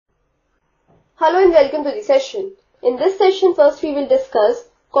Hello and welcome to the session. In this session, first we will discuss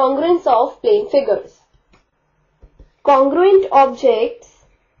congruence of plane figures. Congruent objects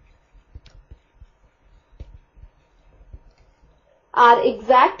are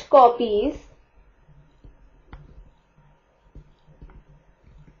exact copies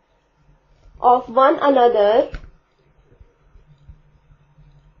of one another.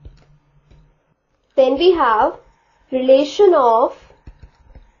 Then we have relation of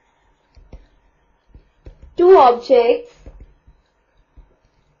two objects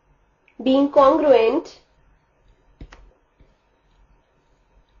being congruent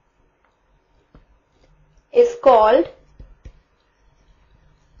is called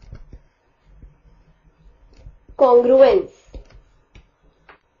congruence.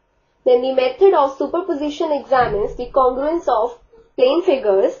 Then the method of superposition examines the congruence of plane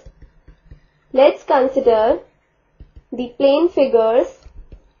figures. Let's consider the plane figures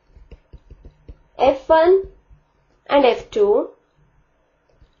F1 and F2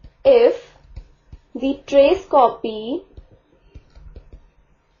 if the trace copy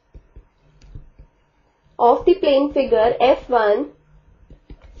of the plane figure F1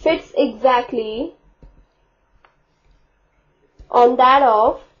 fits exactly on that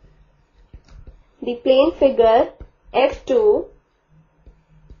of the plane figure F2,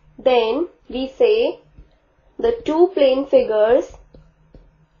 then we say the two plane figures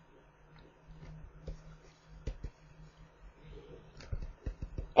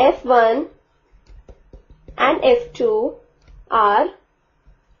F1 and F2 are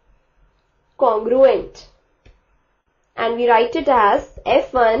congruent, and we write it as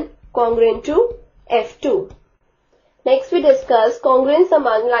F1 congruent to F2. Next we discuss congruence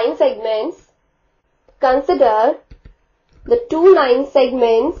among line segments. Consider the two line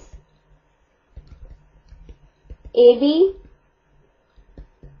segments AB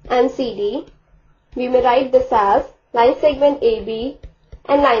and CD. We may write this as line segment AB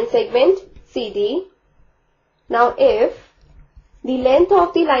and line segment CD. Now if the length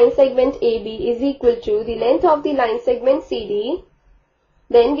of the line segment AB is equal to the length of the line segment CD,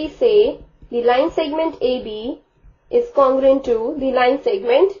 then we say the line segment AB is congruent to the line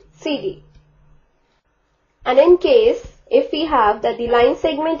segment CD. And in case if we have that the line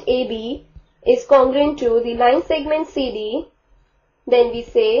segment AB is congruent to the line segment CD, then we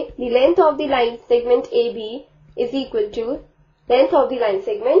say the length of the line segment AB is equal to length of the line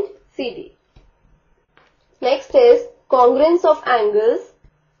segment CD. Next is congruence of angles.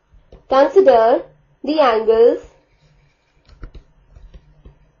 Consider the angles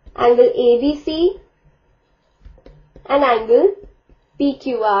angle ABC and angle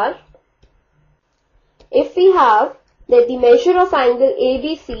PQR. If we have that the measure of angle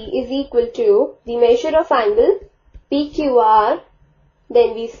ABC is equal to the measure of angle PQR,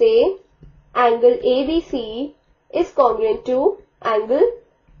 then we say angle ABC is congruent to angle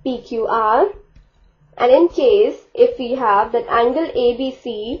PQR. And in case if we have that angle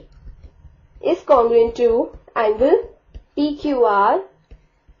ABC is congruent to angle PQR,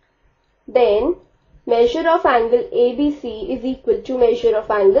 then measure of angle ABC is equal to measure of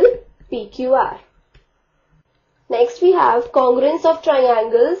angle PQR. Next we have congruence of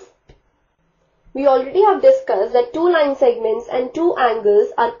triangles. We already have discussed that two line segments and two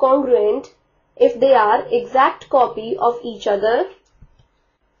angles are congruent if they are exact copy of each other.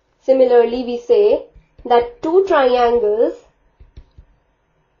 Similarly, we say that two triangles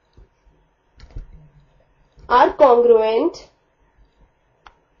are congruent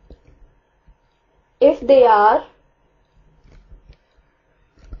if they are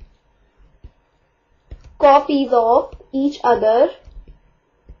copies of each other,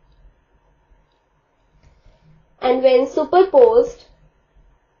 and when superposed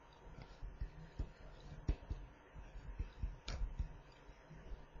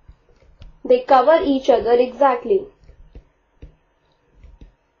they cover each other exactly.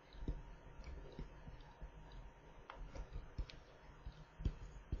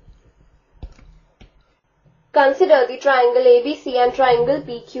 Consider the triangle ABC and triangle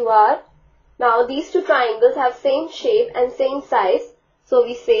PQR. Now these two triangles have same shape and same size, so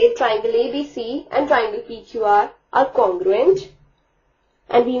we say triangle ABC and triangle PQR are congruent,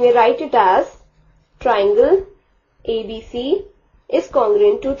 and we may write it as triangle ABC is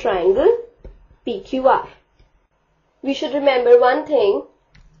congruent to triangle PQR. We should remember one thing,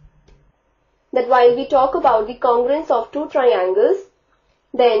 that while we talk about the congruence of two triangles,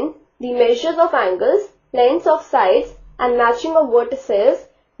 then the measures of angles, lengths of sides and matching of vertices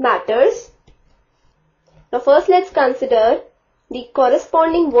matters. Now first let's consider the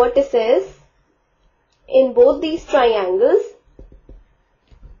corresponding vertices in both these triangles.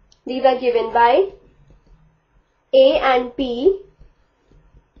 These are given by A and P,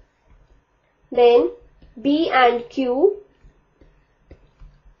 then B and Q,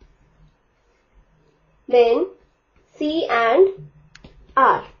 then C and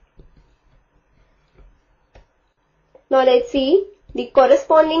R. Now let's see the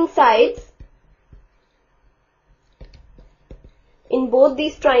corresponding sides in both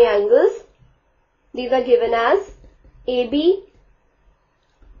these triangles. These are given as AB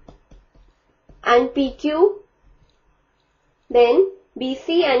and PQ, then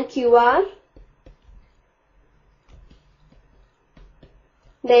BC and QR,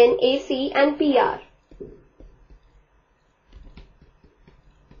 then AC and PR.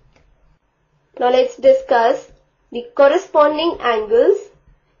 Now let's discuss the corresponding angles.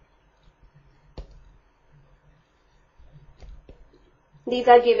 These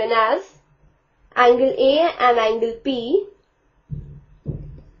are given as angle A and angle P,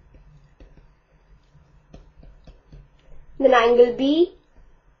 then angle B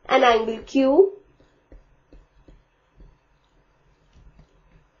and angle Q,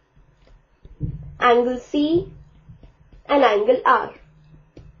 angle C and angle R.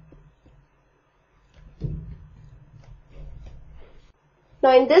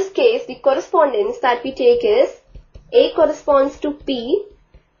 Now in this case, the correspondence that we take is A corresponds to P,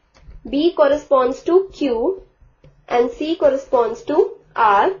 B corresponds to Q, and C corresponds to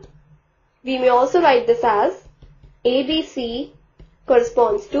R. We may also write this as ABC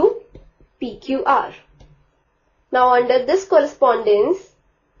corresponds to PQR. Now under this correspondence,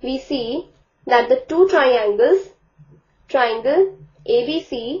 we see that the two triangles, triangle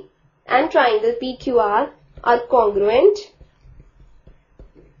ABC and triangle PQR, are congruent.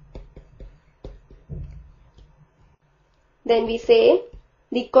 Then we say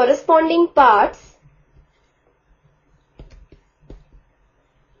the corresponding parts,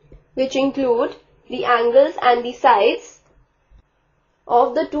 which include the angles and the sides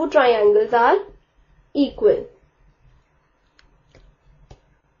of the two triangles, are equal.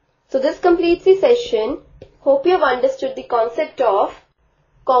 So this completes the session. Hope you have understood the concept of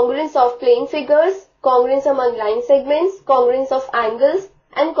congruence of plane figures, congruence among line segments, congruence of angles,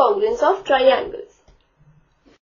 and congruence of triangles.